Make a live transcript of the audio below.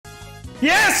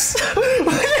Yes!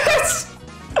 Yes!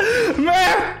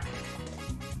 Man!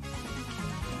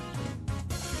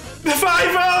 The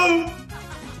 5-0!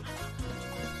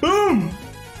 Boom!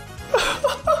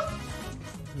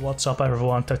 What's up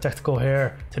everyone, Tactical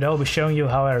here. Today I'll be showing you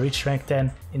how I reached rank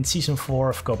 10 in Season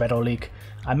 4 of Go Battle League.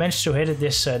 I managed to hit it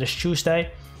this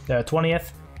Tuesday, the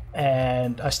 20th,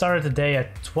 and I started the day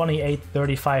at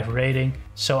 2835 rating,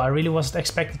 so I really wasn't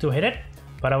expecting to hit it,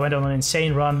 but I went on an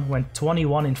insane run, went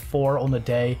 21 in 4 on the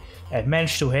day, and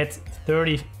managed to hit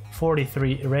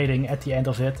 3043 rating at the end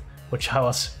of it, which I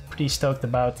was pretty stoked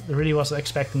about. I really wasn't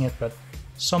expecting it, but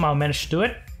somehow managed to do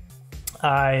it.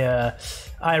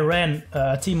 I ran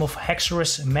a team of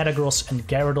Haxorus, Metagross and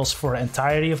Gyarados for the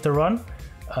entirety of the run,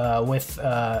 with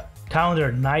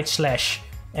counter Night Slash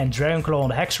and Dragon Claw on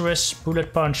the Haxorus,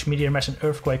 Bullet Punch, Meteor Mash and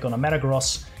Earthquake on the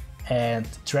Metagross, and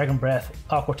Dragon Breath,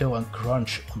 Aqua Tail and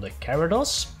Crunch on the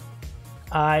Gyarados.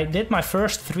 I did my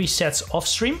first 3 sets off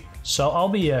stream, so I'll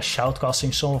be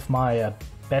shoutcasting some of my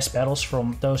best battles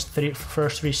from those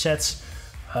first 3 sets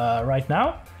right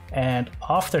now, and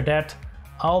after that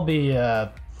I'll be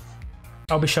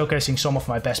showcasing some of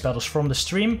my best battles from the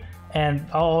stream, and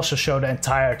I'll also show the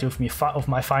entirety of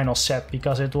my final set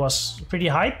because it was pretty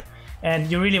hype, and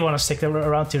you really want to stick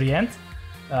around to the end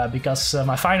because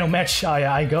my final match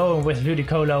I go with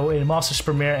Ludicolo in Masters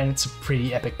Premiere, and it's a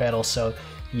pretty epic battle, so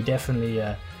you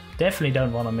definitely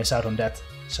don't want to miss out on that.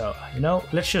 So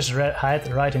let's just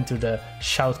head right into the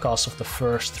shoutcast of the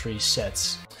first 3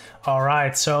 sets.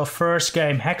 Alright, so first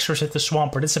game, Haxorus at the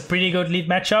Swampert. It's a pretty good lead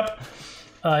matchup.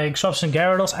 Swaps and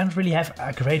Gyarados. I don't really have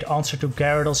a great answer to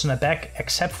Gyarados in the back,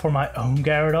 except for my own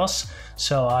Gyarados.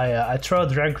 So I throw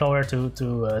Dragon Claw here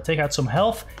to take out some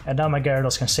health, and now my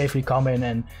Gyarados can safely come in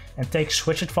and take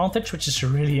switch advantage, which is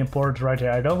really important right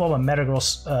here. I don't want my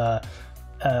Metagross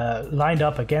lined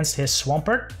up against his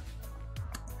Swampert.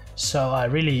 So I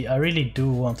really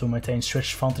do want to maintain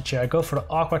switch advantage here. I go for the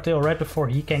Aqua Tail right before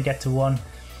he can get to one.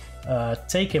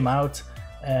 Take him out,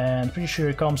 and pretty sure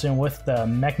he comes in with the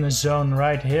Magnezone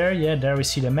right here. Yeah, there we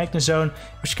see the Magnezone,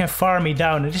 which can farm me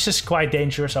down, and this is quite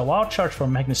dangerous. A wild charge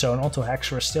from Magnezone onto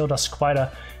Haxorus still does quite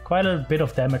a bit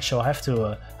of damage, so I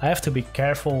have to be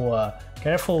careful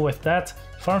with that.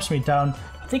 Farms me down.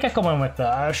 I think I come in with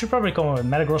I should probably come in with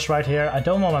Metagross right here. I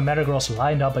don't want my Metagross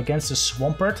lined up against the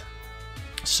Swampert,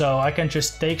 so I can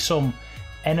just take some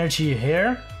energy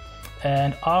here.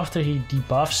 And after he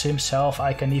debuffs himself,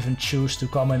 I can even choose to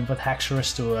come in with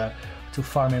Haxorus to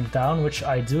farm him down, which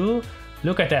I do.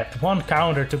 Look at that, one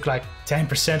counter took like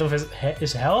 10% of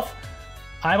his health.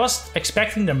 I was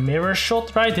expecting the mirror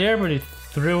shot right there, but he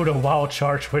threw the wild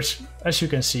charge, which, as you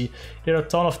can see, did a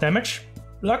ton of damage.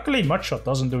 Luckily, Mudshot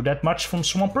doesn't do that much from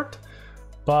Swampert,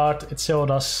 but it still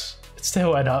does. It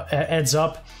still adds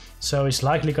up. So he's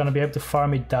likely going to be able to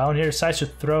farm it down here. Decides to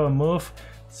throw a move.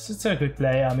 It's a good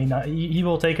play. I mean, he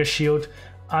will take a shield.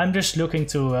 I'm just looking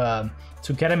to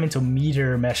get him into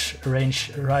Meteor Mash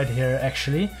range right here,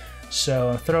 actually.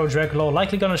 So throw Dragon Claw.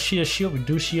 Likely gonna see a shield. We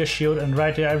do see a shield, and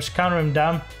right here I just counter him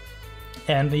down.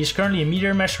 And he's currently in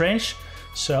Meteor Mash range,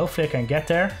 so hopefully I can get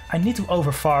there. I need to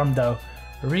overfarm though.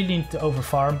 I really need to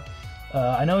overfarm.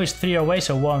 I know he's 3 away,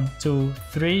 so 1, 2,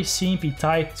 3. CMP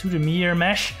tied to the Meteor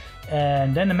Mash,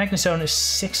 and then the Magnezone is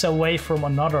 6 away from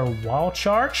another wild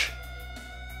charge.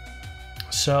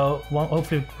 So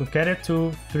hopefully we'll get it.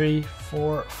 2, 3,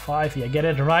 4, 5. Yeah, get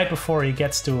it right before he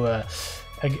gets to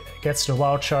the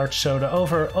wild charge. So the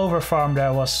over farm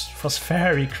there was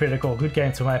very critical. Good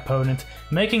game to my opponent,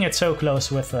 making it so close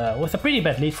with a pretty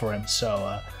bad lead for him.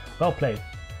 So well played.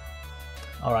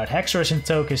 All right, Haxorus in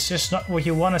Toke is just not what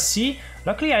you want to see.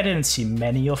 Luckily, I didn't see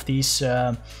many of these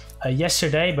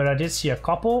yesterday, but I did see a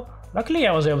couple. Luckily,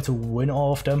 I was able to win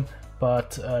all of them.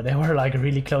 But they were like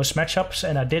really close matchups,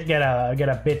 and I did get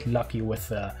a bit lucky with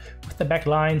the back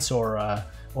lines or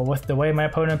with the way my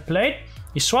opponent played.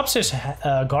 He swaps his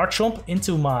Garchomp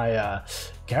into my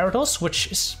Gyarados,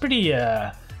 which is pretty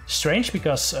strange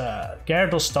because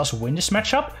Gyarados does win this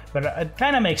matchup, but it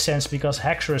kind of makes sense because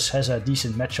Haxorus has a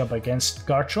decent matchup against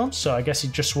Garchomp, so I guess he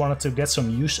just wanted to get some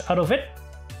use out of it.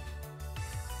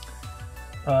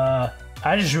 I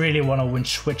just really want to win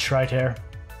Switch right here,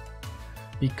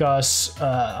 because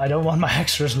I don't want my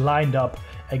Haxorus lined up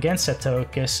against that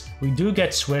Togekiss. We do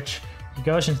get switch. He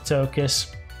goes into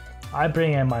Togekiss. I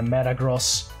bring in my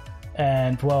Metagross,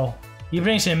 and well, he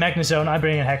brings in Magnezone. I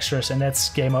bring in Haxorus, and that's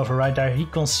game over right there. He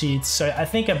concedes. So I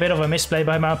think a bit of a misplay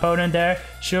by my opponent there.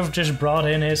 Should have just brought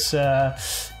in his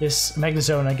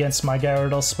Magnezone against my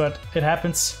Gyarados, but it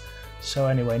happens. So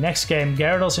anyway, next game,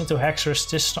 Gyarados into Haxorus.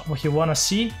 This is not what you want to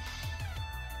see.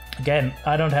 Again,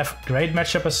 I don't have great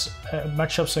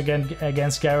matchups again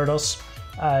against Gyarados.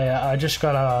 I just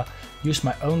gotta use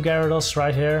my own Gyarados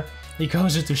right here. He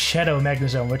goes into Shadow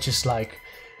Magnezone, which is like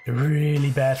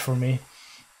really bad for me.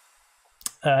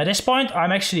 At this point,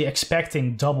 I'm actually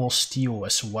expecting double steal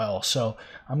as well, so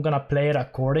I'm gonna play it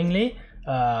accordingly.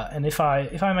 And if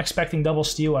I'm expecting double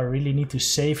steal, I really need to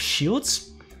save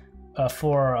shields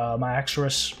for my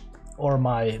Haxorus or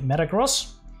my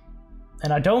Metagross.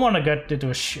 And I don't want to get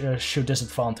into a shoot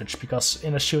disadvantage, because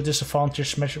in a shoot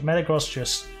disadvantage, Metagross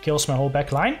just kills my whole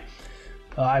back line.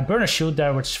 I burn a shield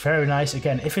there, which is very nice.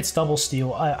 Again, if it's double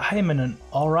steal, I am in an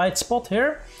alright spot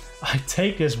here. I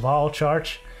take this Wild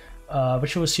Charge,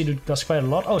 which you will see does quite a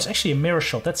lot. Oh, it's actually a Mirror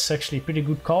Shot. That's actually a pretty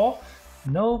good call.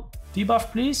 No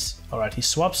debuff, please. Alright, he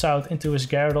swaps out into his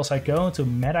Gyarados. I go into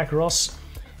Metagross,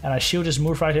 and I shoot his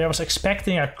move right here. I was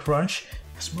expecting a Crunch.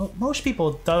 Most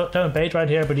people don't bait right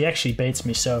here, but he actually baits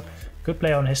me, so good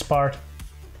play on his part.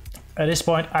 At this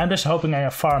point, I'm just hoping I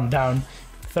farm down.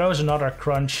 Throws another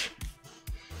Crunch.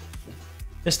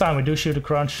 This time we do shoot a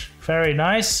Crunch. Very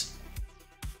nice.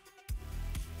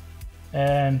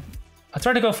 And I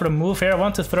tried to go for the move here. I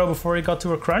want to throw before he got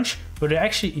to a Crunch, but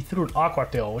he threw an Aqua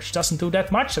Tail, which doesn't do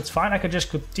that much. That's fine. I can just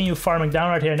continue farming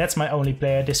down right here, and that's my only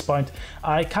play at this point.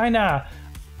 I'm kind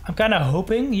of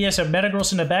hoping he has a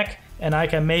Metagross in the back, and I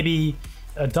can maybe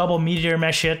double Meteor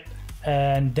Mash it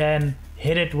and then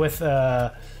hit it with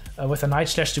a Night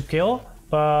Slash to kill.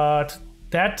 But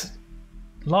that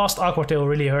last Aqua Tail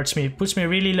really hurts me. It puts me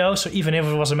really low, so even if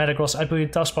it was a Metagross, I'd be in a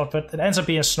tough spot, but it ends up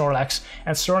being a Snorlax,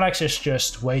 and Snorlax is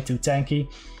just way too tanky.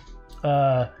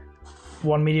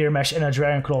 One Meteor Mash and a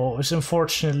Dragon Claw is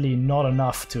unfortunately not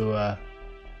enough to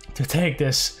take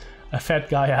this fat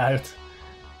guy out.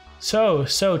 So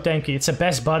tanky. It's a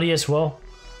best buddy as well,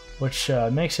 which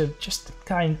makes it just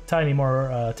tiny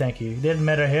more tanky. It didn't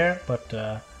matter here,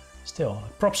 but still,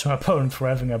 props to my opponent for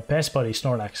having a best buddy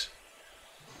Snorlax.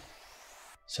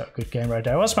 So, good game right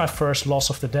there. That was my first loss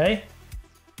of the day.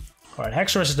 Alright,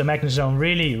 Haxorus is the Magnezone.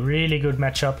 Really good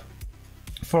matchup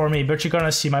for me, but you're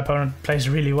gonna see my opponent plays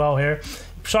really well here.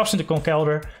 He swaps into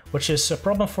Conkeldurr, which is a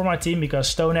problem for my team because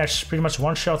Stone Edge pretty much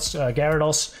one-shots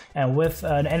Gyarados, and with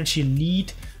an energy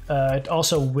lead, it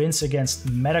also wins against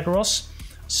Metagross.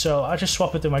 So I just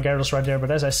swap it to my Gyarados right there, but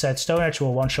as I said, Stone Edge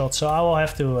will one-shot, so I will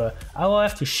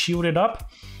have to shield it up.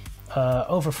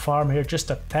 Over farm here just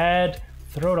a tad.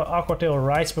 Throw the Aqua Tail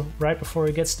right before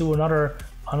he gets to another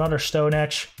Stone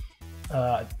Edge.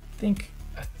 I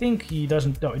think he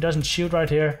doesn't. No, he doesn't shield right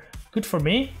here. Good for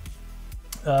me.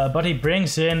 But he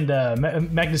brings in the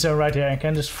Magnezone right here and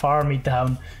can just farm me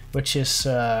down, which is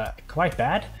quite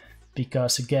bad,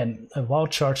 because again, a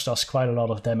Wild Charge does quite a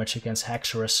lot of damage against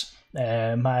Haxorus.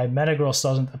 My Metagross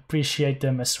doesn't appreciate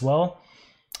them as well.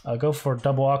 I'll go for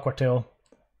double Aqua Tail.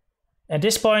 At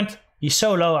this point, he's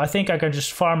so low, I think I can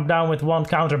just farm down with one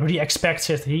counter, but he expects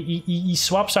it. He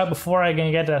swaps out before I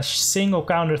can get a single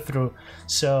counter through.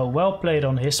 So well played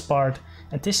on his part.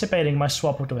 Anticipating my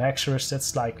swap to Haxorus,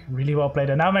 that's like really well played.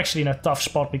 And now I'm actually in a tough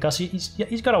spot because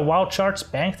he's got a Wild Charge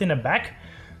banked in the back,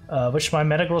 which my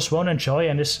Metagross won't enjoy,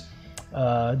 and this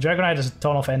Dragonite has a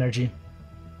ton of energy.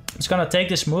 It's gonna take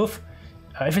this move.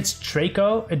 If it's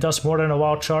Draco, it does more than a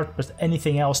Wild Charge, but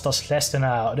anything else does less than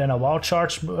a Wild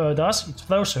Charge does. It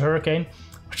throws a Hurricane,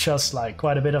 which does like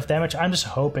quite a bit of damage. I'm just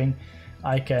hoping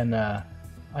I can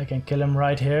kill him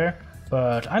right here,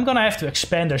 but I'm gonna have to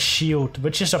expand a shield,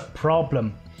 which is a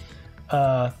problem.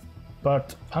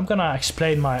 But I'm gonna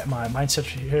explain my mindset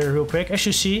here real quick. As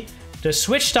you see, the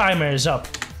switch timer is up.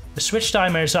 The switch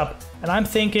timer is up, and I'm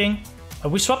thinking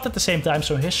we swapped at the same time,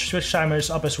 so his switch timer is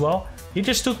up as well. He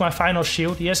just took my final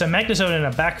shield. He has a Magnezone in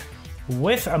the back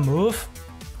with a move.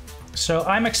 So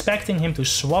I'm expecting him to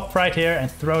swap right here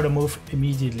and throw the move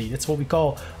immediately. That's what we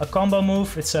call a combo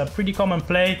move. It's a pretty common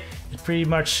play. It pretty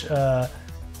much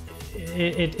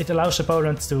it allows the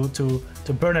opponent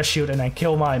to burn a shield and then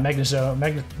kill my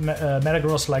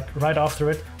Metagross like right after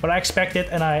it. But I expect it,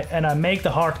 and I make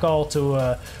the hard call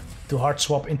to hard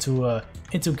swap into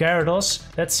Gyarados.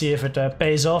 Let's see if it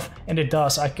pays off, and it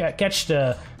does. I catch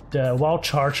the Wild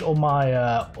Charge on my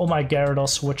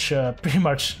Gyarados, which pretty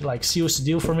much like seals the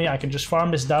deal for me. I can just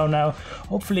farm this down now.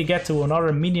 Hopefully get to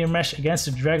another Meteor Mash against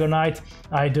the Dragonite.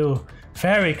 I do.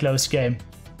 Very close game.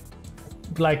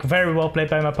 Like very well played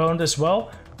by my opponent as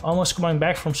well. Almost coming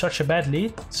back from such a bad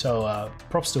lead. So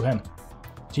props to him.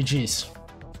 GG's.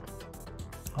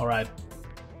 Alright.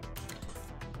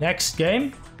 Next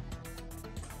game.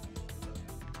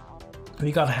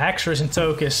 We got Haxorus and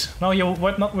Togekiss. No, you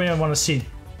what not really want to see.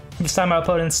 This time my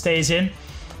opponent stays in,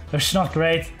 which is not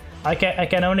great. I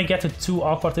can only get to 2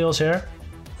 Aqua Tails here.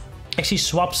 actually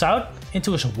swaps out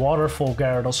into his Waterfall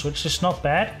Gyarados, which is not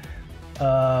bad.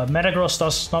 Metagross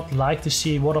does not like to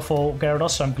see Waterfall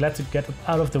Gyarados, so I'm glad to get it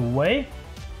out of the way.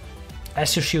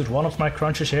 Has to shoot one of my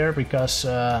crunches here because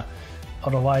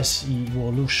otherwise he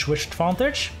will lose switch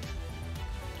advantage.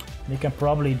 He can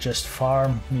probably just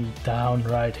farm me down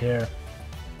right here.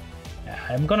 Yeah,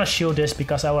 I'm gonna shield this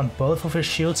because I want both of his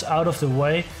shields out of the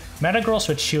way. Metagross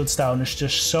with shields down is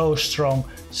just so strong,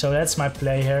 so that's my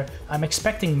play here. I'm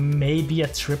expecting maybe a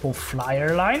triple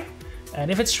flyer line, and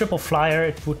if it's triple flyer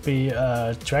it would be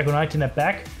Dragonite in the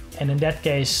back, and in that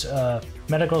case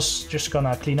Metagross just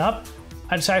gonna clean up.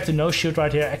 I decided to no shield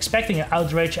right here, expecting an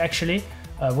Outrage actually,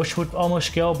 which would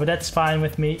almost kill, but that's fine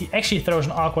with me. He actually throws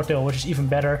an Aqua Tail, which is even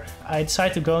better. I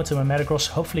decided to go into my Metagross,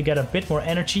 hopefully get a bit more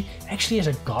energy. Actually has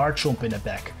a Garchomp in the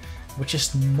back, which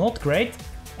is not great,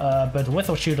 but with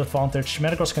a shield advantage,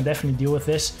 Metagross can definitely deal with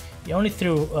this. He only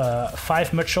threw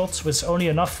 5 Mud Shots, which is only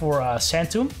enough for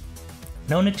Sand Tomb.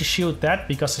 No need to shield that,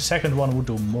 because the second one would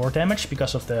do more damage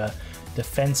because of the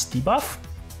defense debuff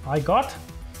I got.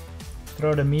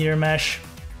 Throw the Meteor Mash,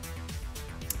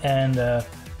 and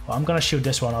well, I'm gonna shoot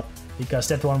this one up because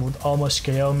that one would almost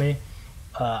KO me.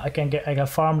 I can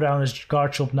farm down this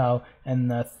Garchomp now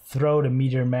and throw the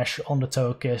Meteor Mash on the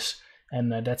Togekiss,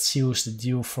 and that seals the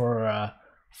deal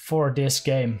for this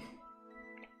game.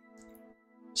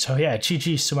 So yeah,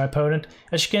 GG's to my opponent.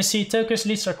 As you can see, Togekiss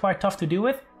leads are quite tough to deal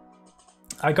with.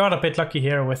 I got a bit lucky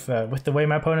here with the way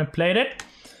my opponent played it,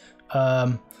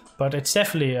 but it's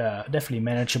definitely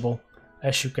manageable.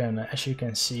 As you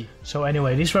can see. So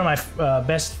anyway, these were my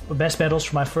best battles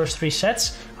for my first 3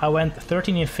 sets. I went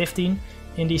 13 and 15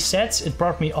 in these sets. It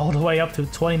brought me all the way up to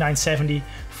 2970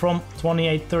 from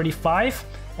 2835,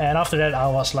 and after that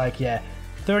I was like, yeah,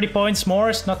 30 points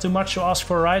more is not too much to ask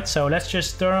for, right? So let's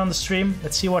just turn on the stream.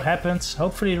 Let's see what happens.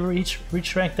 Hopefully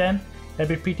reach rank 10.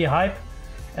 That'd be pretty hype.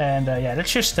 And yeah,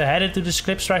 let's just head into the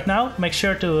clips right now. Make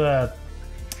sure to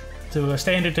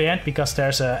stay into the end because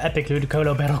there's an epic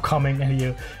Ludicolo battle coming and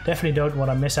you definitely don't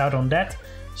want to miss out on that.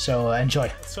 So enjoy.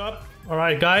 What's up?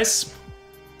 Alright guys.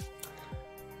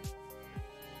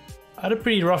 I had a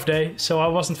pretty rough day, so I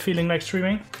wasn't feeling like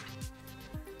streaming.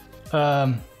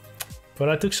 But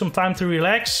I took some time to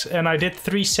relax and I did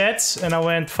 3 sets and I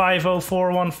went 5-0,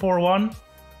 4-1, 4-1.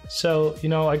 So, you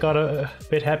know, I got a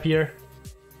bit happier.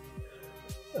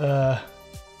 And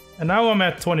now I'm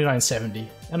at 2970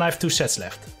 and I have 2 sets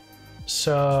left.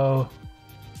 So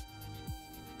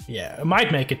yeah, I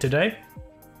might make it today,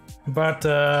 but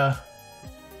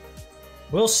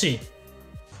we'll see.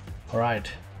 All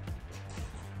right,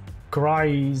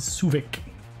 Krysuvik,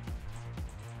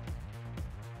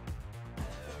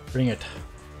 bring it.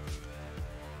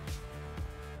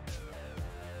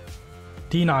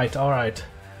 D-Knight, all right.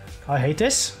 I hate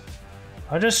this.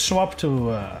 I just swapped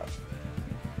to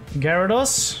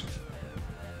Gyarados.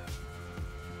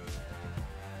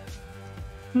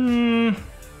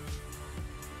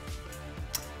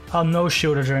 I'll no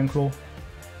shield a Drinkle.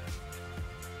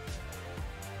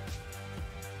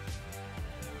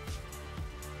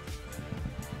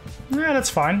 Yeah, that's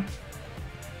fine.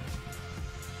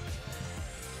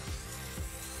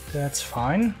 That's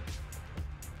fine.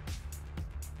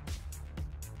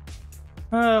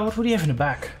 What would he have in the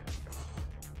back?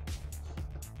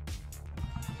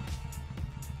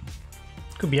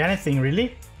 Could be anything,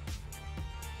 really.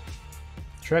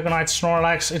 Dragonite,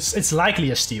 Snorlax, it's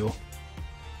likely a steal.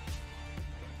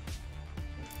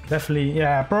 Definitely,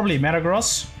 yeah, probably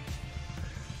Metagross.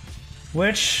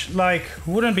 Which, like,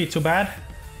 wouldn't be too bad.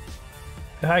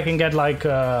 If I can get, like,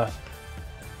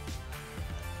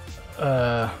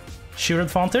 sheer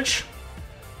advantage.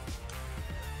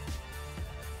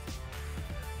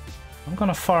 I'm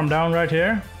gonna farm down right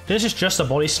here. This is just a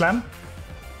body slam.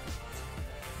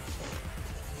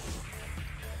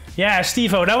 Yeah,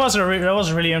 Steve-O, that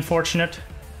was really unfortunate.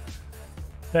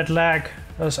 That lag.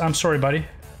 I'm sorry, buddy.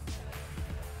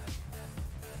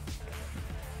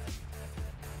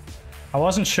 I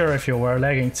wasn't sure if you were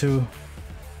lagging too.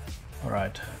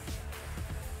 Alright.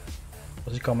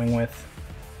 What's he coming with?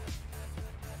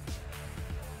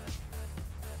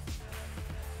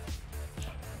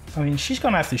 I mean, she's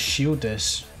gonna have to shield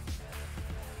this.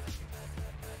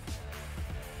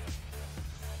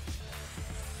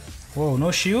 Whoa,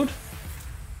 no shield?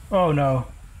 Oh no.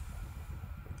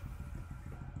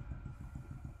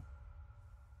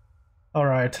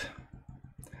 Alright.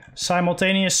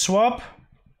 Simultaneous swap.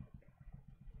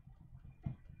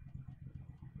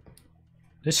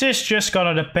 This is just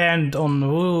gonna depend on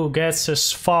who gets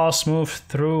his fast move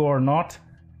through or not.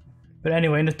 But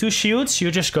anyway, in the 2 shields, you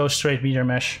just go straight Meteor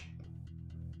Mash.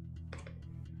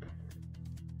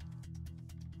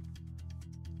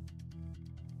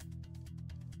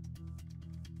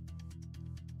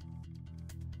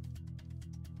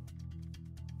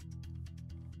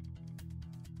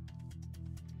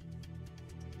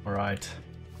 Alright.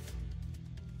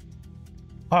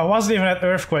 Oh, I wasn't even at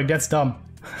Earthquake, that's dumb.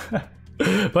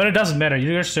 But it doesn't matter,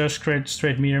 you just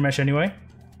straight Meteor Mash anyway.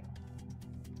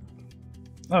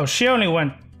 Oh, she only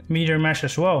went Meteor Mash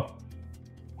as well.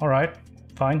 Alright,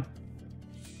 fine.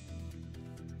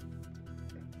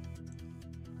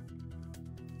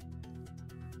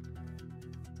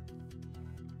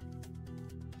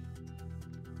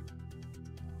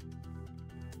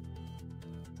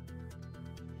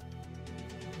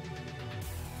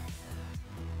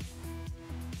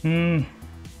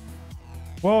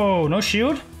 Whoa, no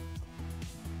shield?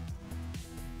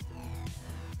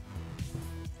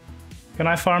 Can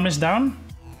I farm this down?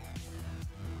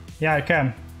 Yeah, I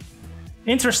can.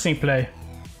 Interesting play.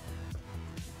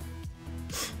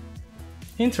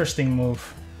 Interesting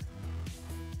move.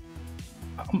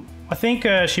 I think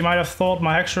she might have thought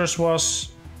my Haxorus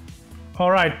was...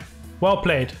 Alright, well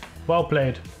played. Well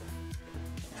played.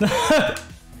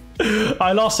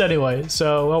 I lost anyway,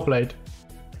 so well played.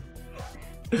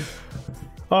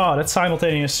 Oh, that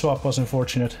simultaneous swap was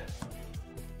unfortunate.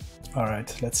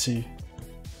 Alright, let's see.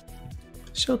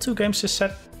 Still 2 games this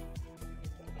set.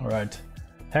 Alright.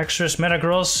 Haxorus,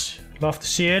 Metagross. Love to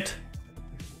see it.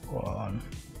 1,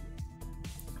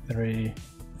 3,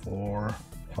 4,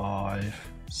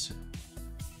 5, 6.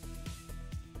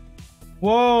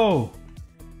 Whoa!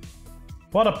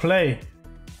 What a play.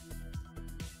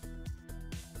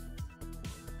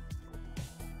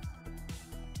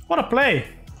 What a play!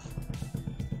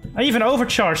 I even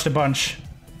overcharged a bunch.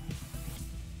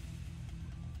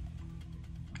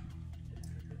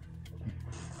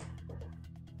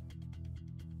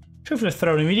 Should have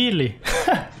thrown immediately.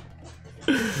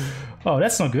 Oh,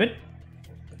 that's not good.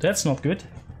 That's not good.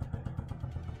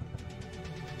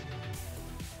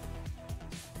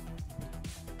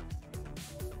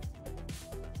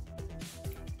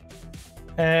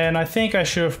 And I think I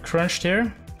should have crunched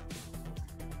here.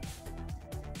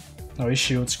 Oh, his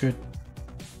shield's good.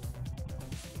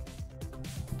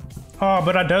 Oh,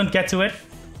 but I don't get to it.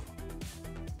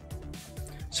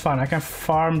 It's fine, I can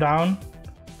farm down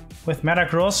with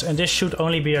Metagross, and this should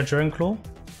only be a Drunclaw.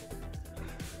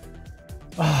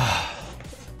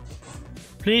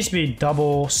 Please be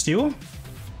double steal.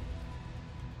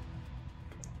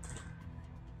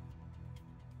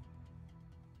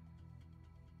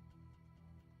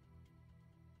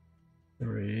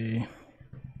 Three.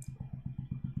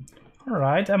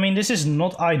 Alright, I mean, this is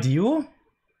not ideal.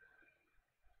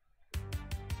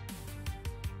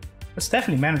 It's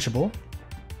definitely manageable.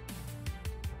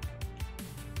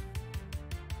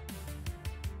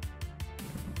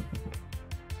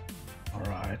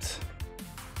 Alright.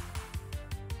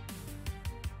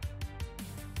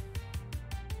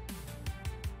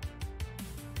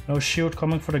 No shield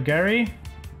coming for the Gary.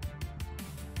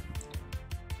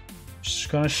 Just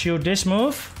gonna shield this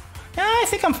move. Yeah, I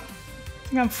think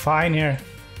I'm fine here.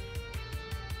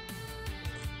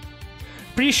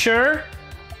 Pretty sure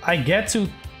I get to...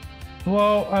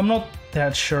 Well, I'm not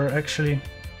that sure actually.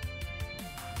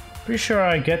 Pretty sure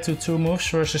I get to 2 moves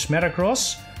versus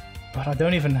Metagross, but I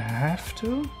don't even have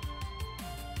to.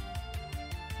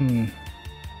 I'm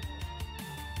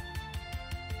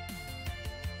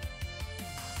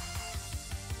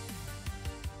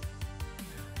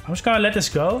just gonna let this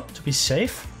go to be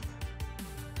safe.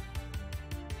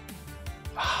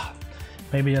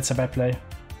 Maybe that's a bad play.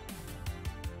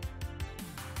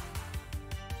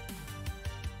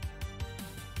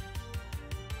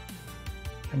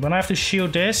 I'm gonna have to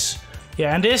shield this.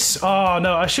 Yeah, and this... Oh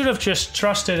no, I should have just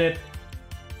trusted it.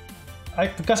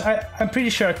 Because I'm pretty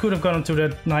sure I could have gone into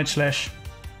the Night Slash.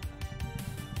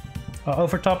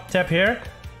 Over top tap here.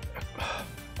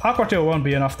 Aqua Tail won't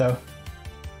be enough though.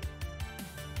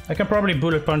 I can probably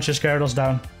bullet punch his Gyarados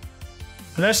down.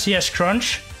 Unless he has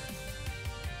Crunch.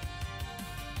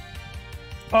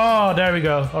 Oh, there we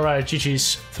go. Alright,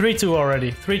 GG's. 3-2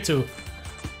 already. 3-2.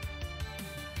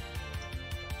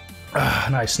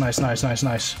 Nice, nice, nice, nice,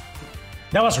 nice.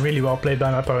 That was really well played by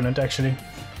my opponent, actually.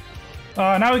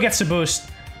 Now he gets a boost.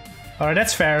 Alright,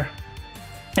 that's fair.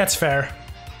 That's fair.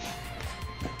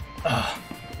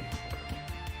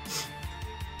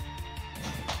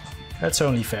 That's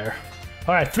only fair.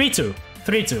 Alright, 3-2.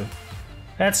 3-2.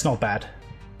 That's not bad.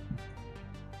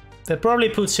 That probably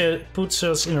puts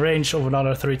us in range of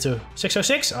another 3-2.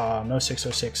 606? Oh, no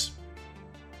 606.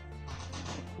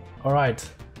 Alright.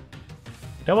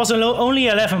 That was only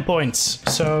 11 points,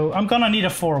 so I'm gonna need a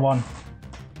 4-1.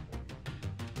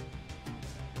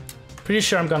 Pretty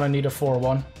sure I'm gonna need a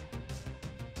 4-1.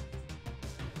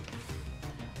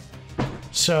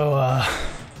 So,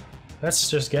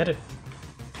 let's just get it.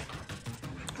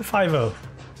 5-0.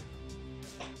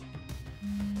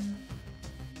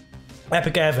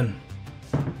 Epic Evan.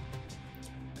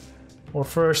 Or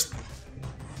first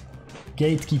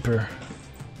Gatekeeper.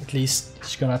 At least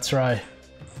she's gonna try.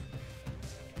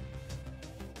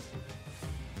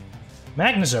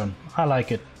 Magnezone. I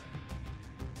like it.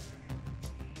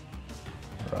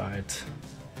 Right.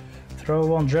 Throw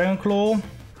one Dragon Claw.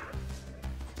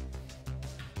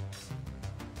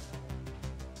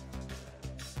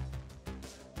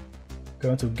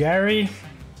 Going to Gary.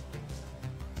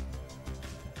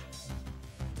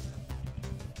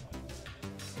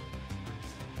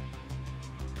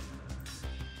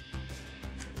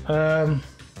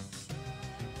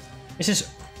 This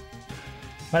is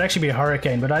might actually be a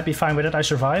Hurricane, but I'd be fine with it. I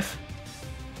survive.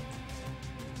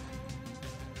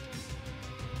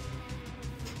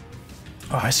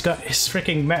 Oh, his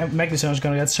freaking Magnezone is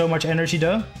gonna get so much energy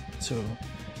though. 2,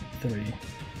 3.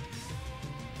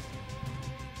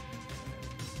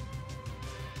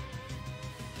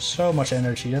 So much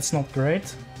energy, that's not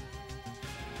great.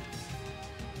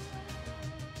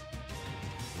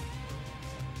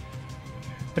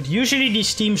 But usually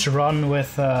these teams run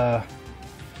with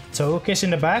Togekiss in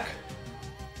the back.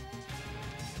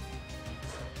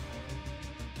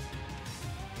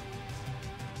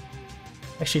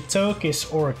 Actually,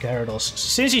 Togekiss or Gyarados.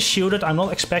 Since he's shielded, I'm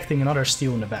not expecting another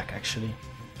steal in the back, actually.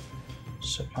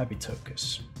 So it might be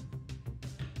Togekiss.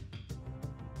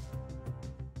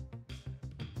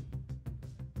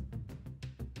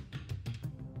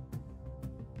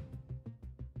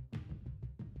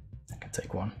 I can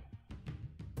take one.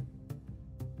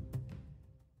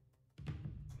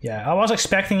 Yeah, I was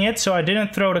expecting it, so I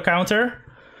didn't throw the counter.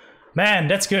 Man,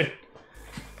 that's good.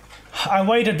 I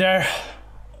waited there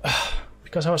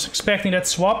because I was expecting that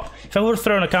swap. If I would have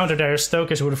thrown a counter there,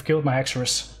 Togekiss would have killed my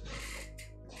Haxorus.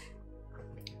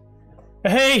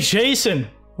 Hey, Jason,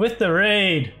 with the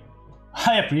raid.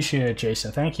 I appreciate it,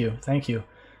 Jason. Thank you, thank you.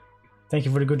 Thank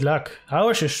you for the good luck. How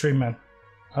was your stream, man?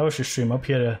 How was your stream? Hope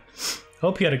you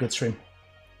had a good stream.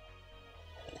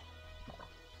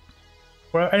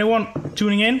 For anyone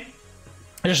tuning in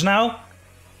just now,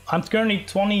 I'm currently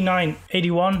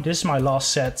 2981. This is my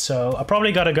last set, so I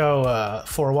probably gotta go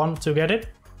 4-1 to get it.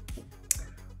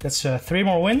 That's 3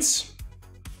 more wins.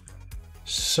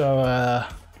 So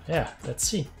yeah, let's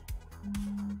see.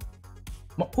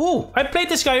 Ooh, I played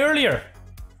this guy earlier,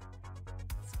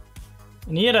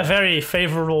 and he had a very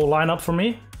favorable lineup for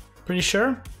me. Pretty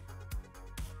sure.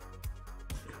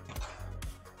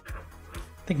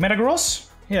 I think Metagross.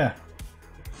 Yeah.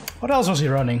 What else was he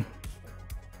running?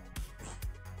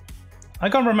 I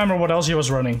can't remember what else he was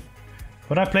running,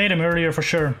 but I played him earlier for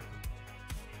sure.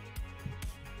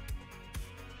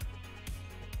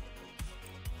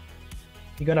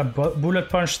 You got a bullet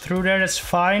punch through there, that's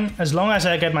fine, as long as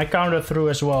I get my counter through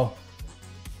as well.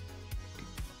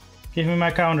 Give me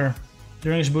my counter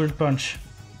during his bullet punch,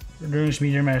 during his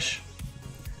meteor mash.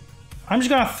 I'm just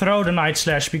gonna throw the Night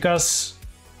Slash because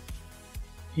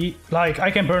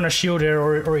I can burn a shield here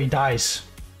or he dies.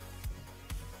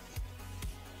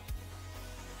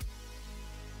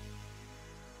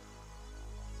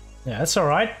 Yeah, that's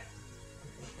alright.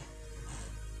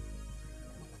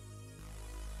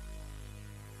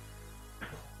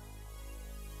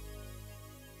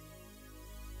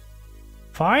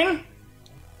 Fine.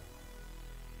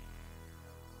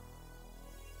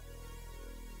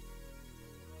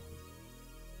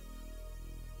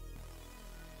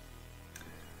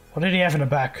 What did he have in the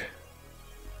back?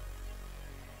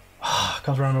 I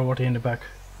can't remember what he had in the back.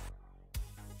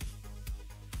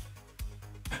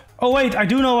 Oh wait, I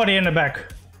do know what he had in the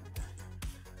back.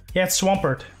 He had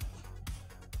Swampert.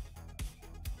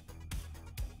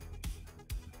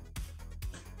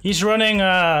 He's running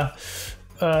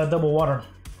double water.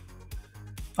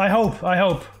 I hope I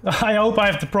have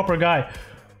the proper guy.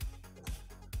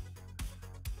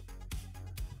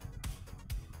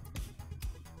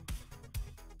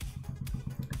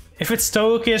 If it's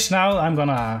Togekiss now, I'm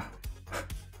not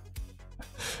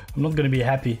gonna be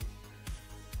happy.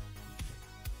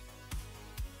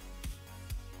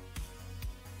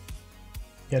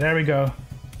 Yeah, there we go.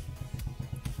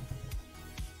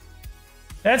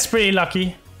 That's pretty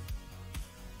lucky.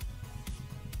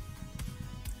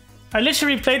 I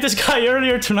literally played this guy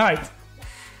earlier tonight.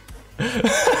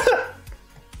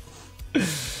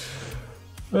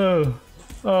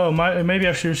 Maybe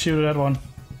I should shoot that one.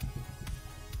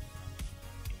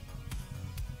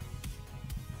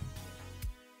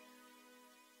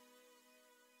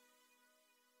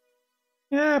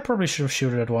 Yeah, I probably should have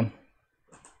shooted that one.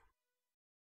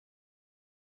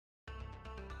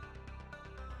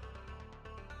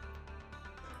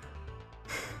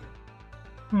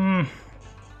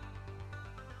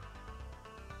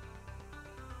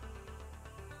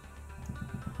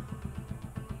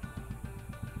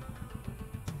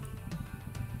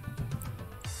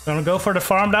 I'm gonna go for the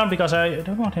farm down because I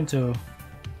don't want him to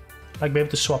like be able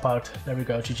to swap out. There we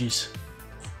go, GG's.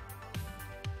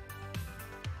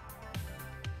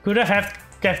 Could have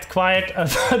kept quiet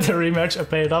about the rematch and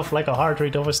played it off like a hard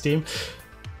read of his team.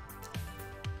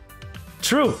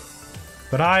 True,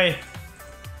 but I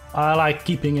like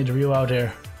keeping it real out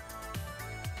here.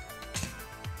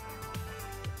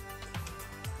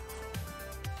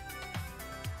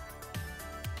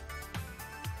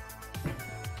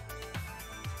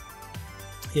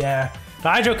 Yeah, the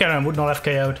Hydro Cannon would not have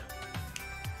KO'd.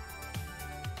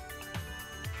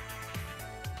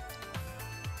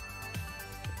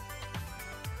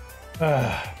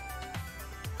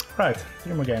 Right,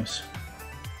 3 more games.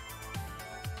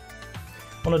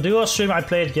 On the duo stream I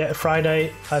played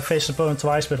Friday, I faced an opponent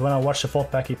twice, but when I watched the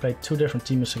VOD pack he played 2 different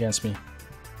teams against me.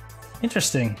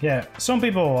 Interesting, yeah. Some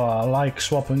people like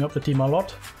swapping up the team a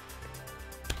lot.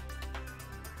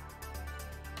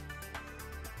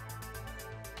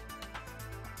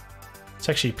 It's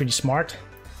actually pretty smart.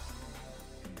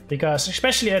 Because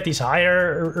especially at these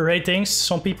higher ratings,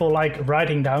 some people like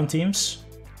writing down teams.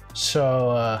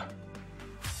 So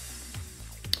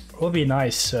it would be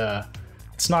nice.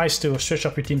 It's nice to switch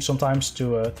up your team sometimes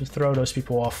to throw those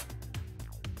people off.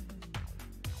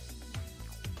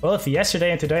 Well, if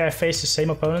yesterday and today I faced the same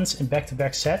opponents in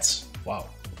back-to-back sets, wow.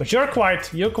 But you're quite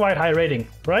high rating,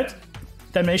 right?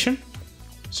 Damnation.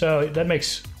 So that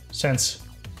makes sense.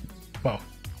 Wow.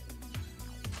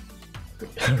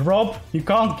 Rob, you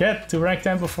can't get to rank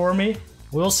 10 before me.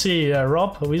 We'll see,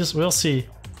 Rob. We'll see.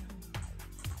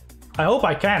 I hope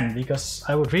I can, because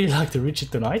I would really like to reach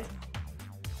it tonight.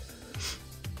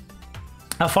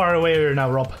 How far away are you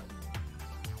now, Rob?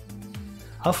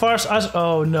 How far is us?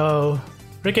 Oh no.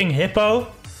 Freaking Hippo.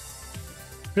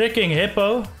 Freaking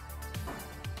Hippo.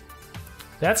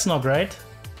 That's not great.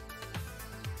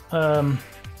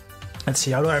 Let's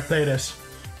see, how do I play this?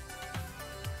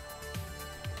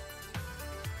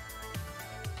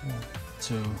 1,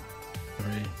 2,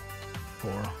 3,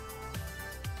 4.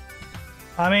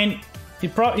 I mean, he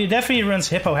definitely runs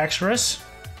Hippo Haxorus.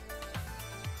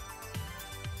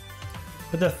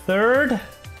 But the third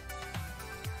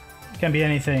can be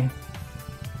anything.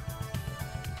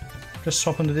 Just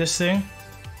swap into this thing.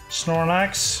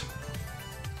 Snorlax.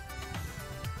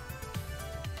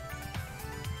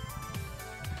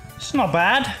 It's not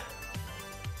bad.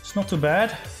 It's not too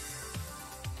bad.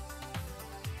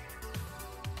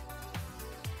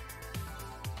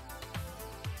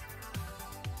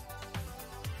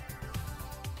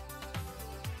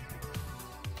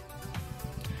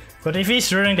 But if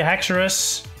he's running the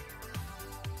Haxorus,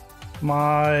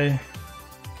 my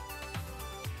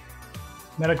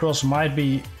Metagross might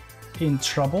be in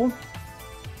trouble.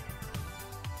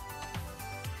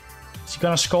 Is he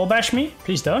gonna Skull Bash me?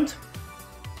 Please don't.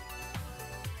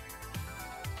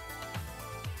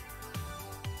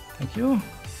 Thank you.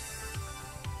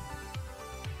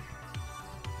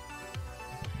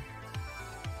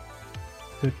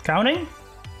 Good counting.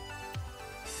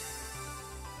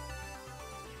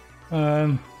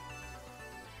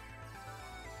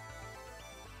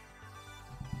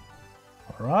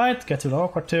 Alright, get to the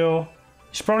Aqua Tail.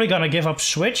 He's probably gonna give up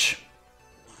Switch.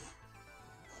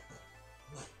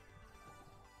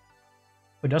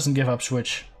 He doesn't give up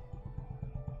Switch.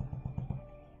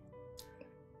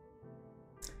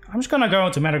 I'm just gonna go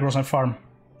into Metagross and farm.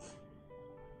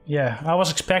 Yeah, I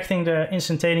was expecting the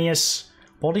instantaneous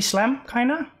body slam,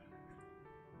 kinda.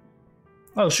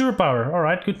 Oh, superpower.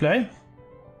 Alright, good play.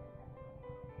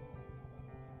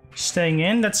 Staying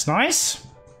in, that's nice.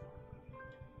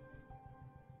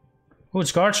 Oh,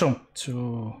 it's Guard Jump.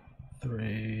 2,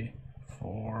 3,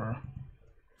 4.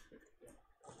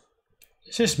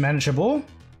 This is manageable.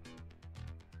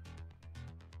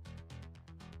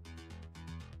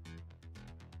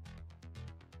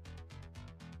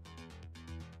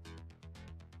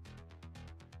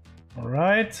 All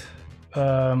right.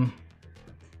 I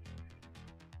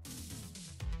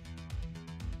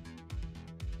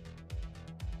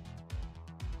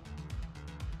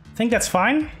think that's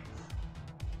fine.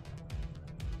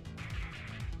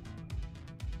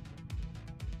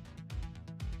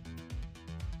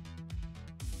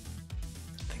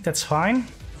 That's fine.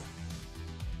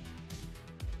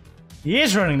 He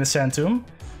is running the Sand Tomb.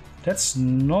 That's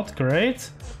not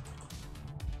great.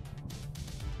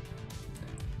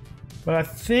 But I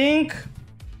think...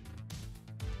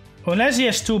 unless he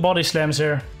has 2 body slams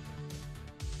here.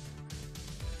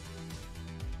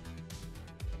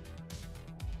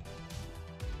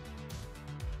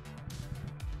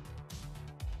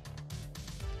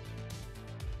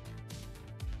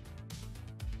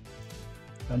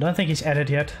 I don't think he's added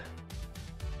yet.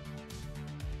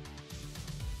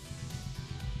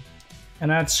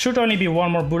 And that should only be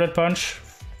one more bullet punch.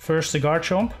 First the guard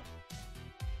chomp.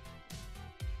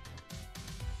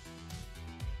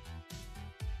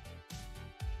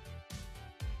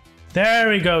 There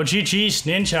we go, GG's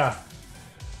Ninja.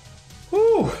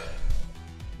 Woo!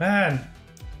 Man.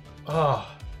 Oh.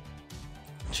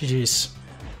 GG's.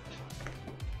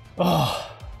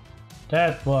 Oh.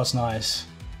 That was nice.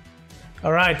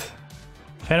 Alright.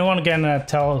 If anyone can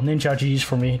tell Ninja GG's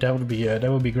for me, that would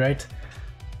be great.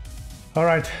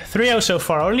 Alright, 3-0 so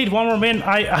far. I only need one more win.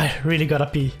 I really gotta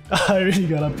pee. I really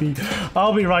gotta pee.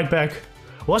 I'll be right back.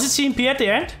 Was it CMP at the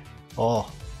end? Oh.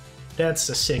 That's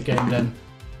a sick game then.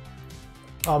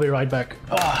 I'll be right back.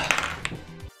 Ah.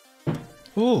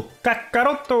 Ooh,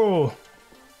 Kakaroto!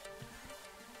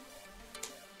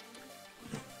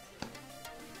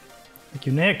 Thank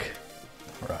you, Nick.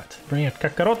 Alright, bring it,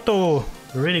 Kakaroto!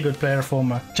 A really good player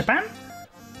from Japan.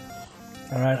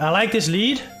 Alright, I like this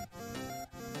lead.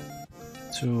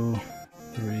 2,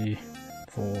 3,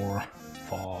 4,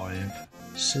 5,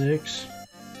 6.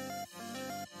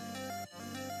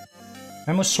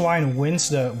 Swine wins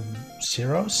the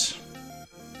zeros.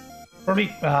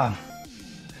 Probably,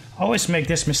 always make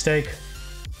this mistake.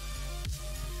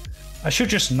 I should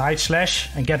just Night Slash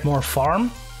and get more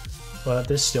farm, but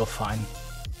this is still fine.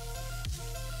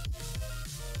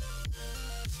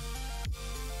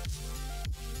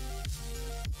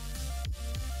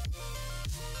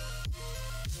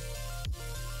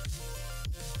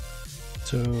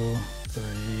 Two,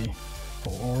 3,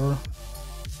 4.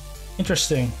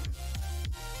 Interesting.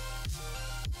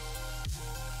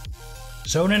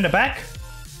 Zone in the back?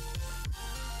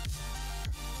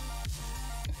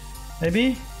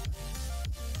 Maybe?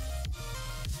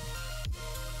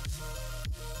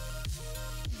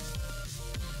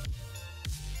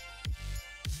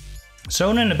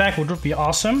 Zone in the back would be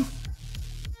awesome.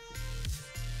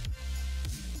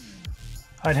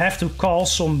 I'd have to call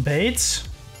some baits.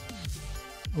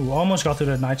 Ooh, almost got to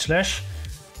the Night Slash.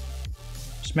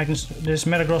 This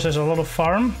Metagross has a lot of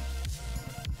farm.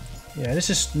 Yeah, this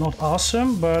is not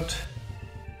awesome, but...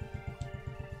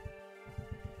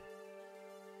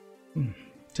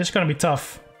 this is gonna be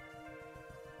tough.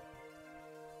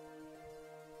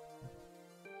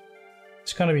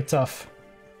 It's gonna be tough.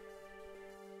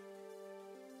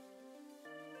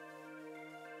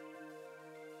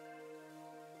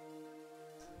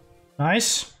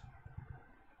 Nice.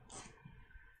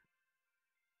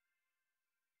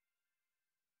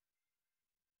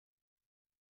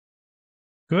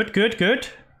 Good, good, good.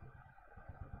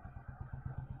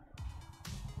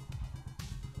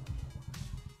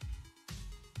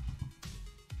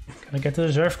 Can I get to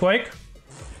this Earthquake?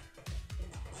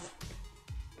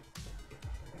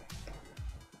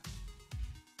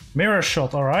 Mirror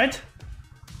shot, alright.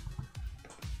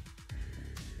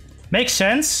 Makes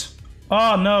sense.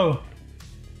 Oh no.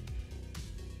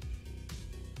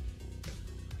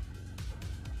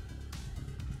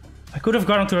 I could have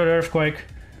gone to the Earthquake,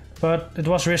 but it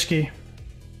was risky.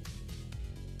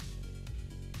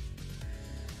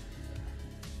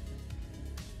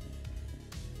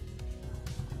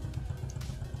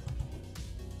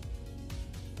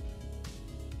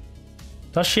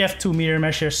 Does she have 2 meteor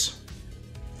meshes?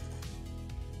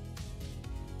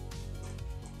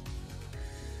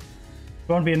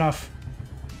 Won't be enough.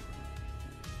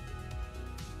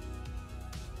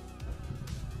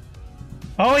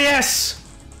 Oh yes!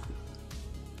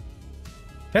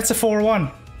 That's a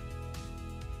 4-1.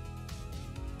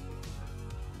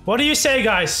 What do you say,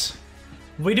 guys?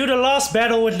 We do the last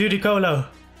battle with Ludicolo.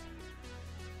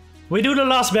 We do the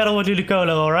last battle with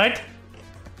Ludicolo, alright?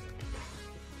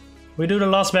 We do the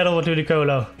last battle with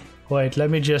Ludicolo. Wait, let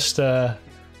me just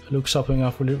look something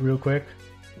up real quick.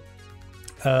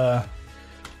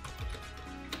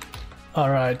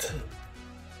 Alright.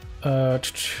 Here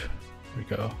we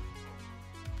go.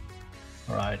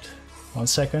 Alright. 1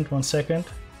 second, 1 second.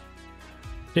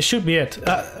 This should be it.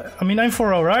 I mean, I'm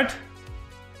 4-0, right?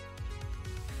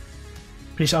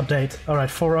 Please update. Alright,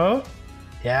 4-0.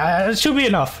 Yeah, it should be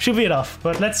enough. Should be enough.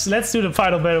 But let's do the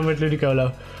final battle with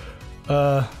Ludicolo.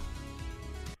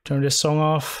 Turn this song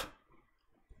off.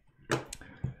 Let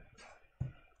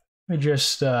me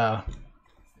just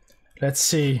let's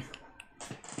see.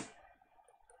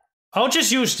 I'll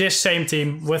just use this same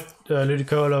team with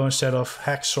Ludicolo instead of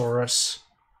Haxorus.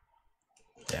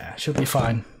 Yeah, should be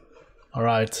fine.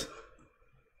 Alright.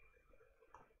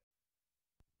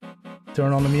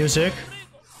 Turn on the music.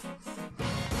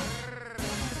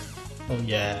 Oh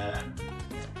yeah.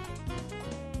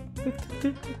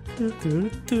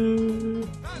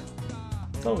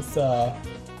 Both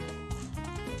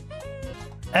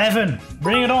Evan!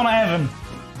 Bring it on, Evan!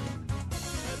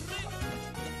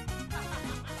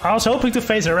 I was hoping to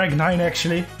face a rank 9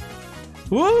 actually.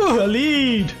 Ooh, a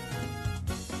lead!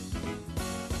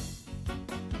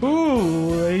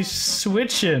 Ooh, he's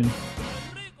switching.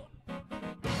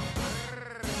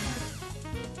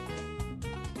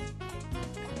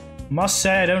 Must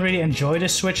say I don't really enjoy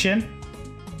this switching.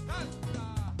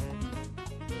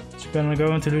 So gonna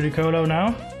go into Ludicolo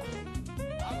now.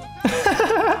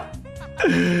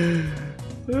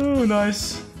 Ooh,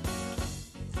 nice.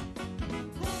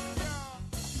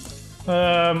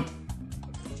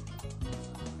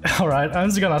 Alright, I'm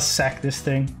just gonna sack this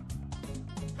thing.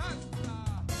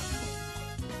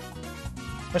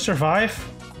 I survive?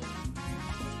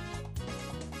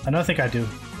 I don't think I do.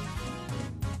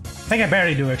 I think I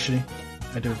barely do actually.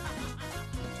 I do.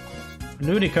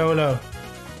 Ludicolo.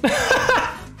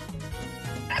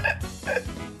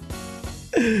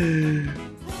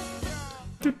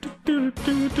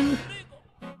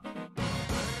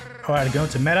 Alright, go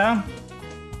to meta.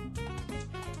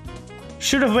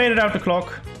 Should have waited out the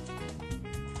clock.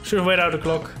 Should have waited out the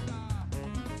clock.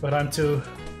 But I'm too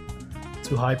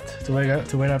hyped to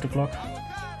wait out the clock.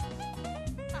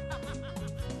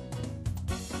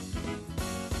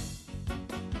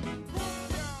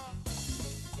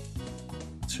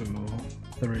 Two,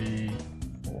 three,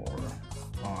 4,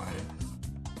 5.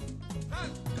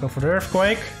 Go for the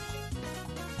Earthquake.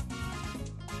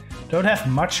 Don't have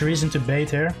much reason to bait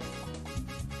here.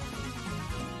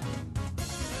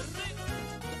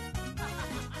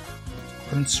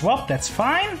 Couldn't swap, that's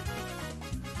fine.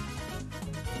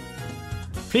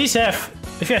 Please have,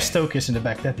 if you have Stokius in the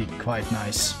back, that'd be quite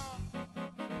nice.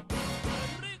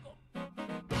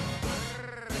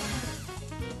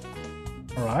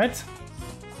 Alright.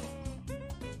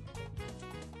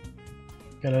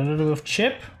 Get a little bit of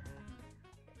chip.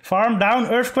 Farm down,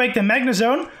 Earthquake, the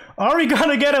Magnezone. Are we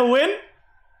gonna get a win?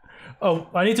 Oh,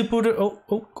 I need to put it. Oh,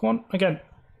 come on, again.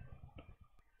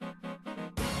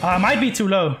 I might be too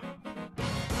low.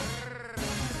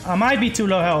 I might be too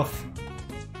low health.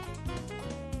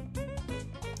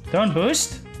 Don't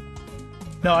boost?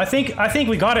 No, I think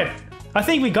we got it. I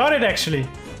think we got it actually.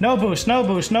 No boost, no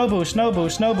boost, no boost, no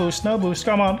boost, no boost, no boost.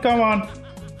 Come on, come on.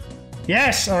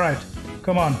 Yes, alright.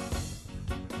 Come on.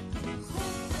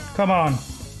 Come on.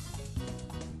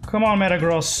 Come on,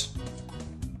 Metagross.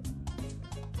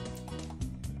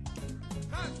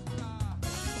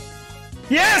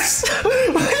 Yes!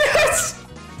 Yes!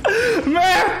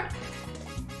 Man!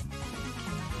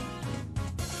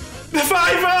 The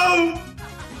 5-0!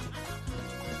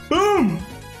 Boom!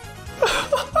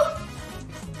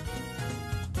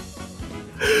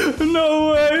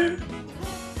 No way!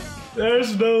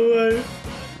 There's no way.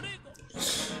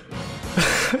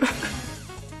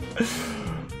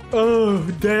 Oh,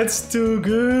 that's too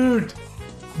good.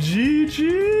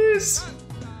 GG's.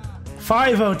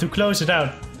 5-0 to close it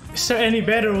out. Is there any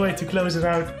better way to close it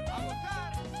out?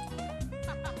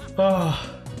 Oh.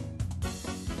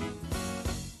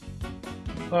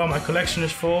 Oh, my collection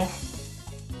is full.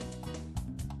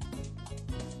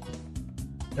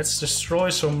 Let's destroy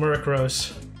some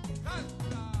Metagross.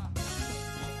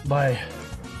 Bye.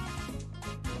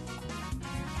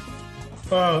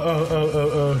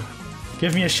 Oh.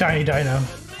 Give me a shiny dino.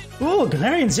 Ooh,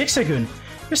 Galarian Zigzagoon.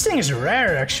 This thing is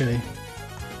rare, actually.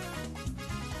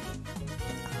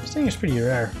 This thing is pretty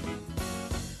rare.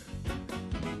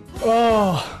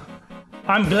 Oh,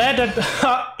 I'm glad that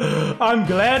I'm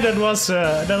glad that was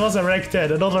a rank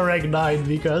 10 and not a rank 9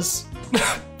 because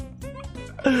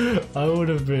I would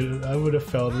have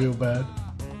felt real bad.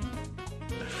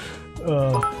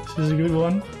 Oh, this is a good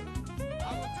one.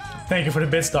 Thank you for the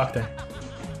bits, Doctor.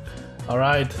 All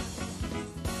right.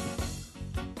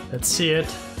 Let's see it.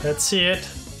 Let's see it.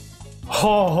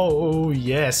 Oh,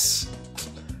 yes.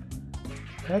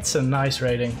 That's a nice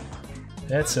rating.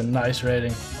 That's a nice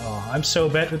rating. Oh, I'm so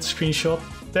bad with screenshot.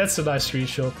 That's a nice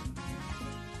screenshot.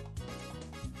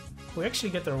 We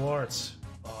actually get the rewards.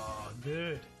 Oh,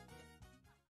 good.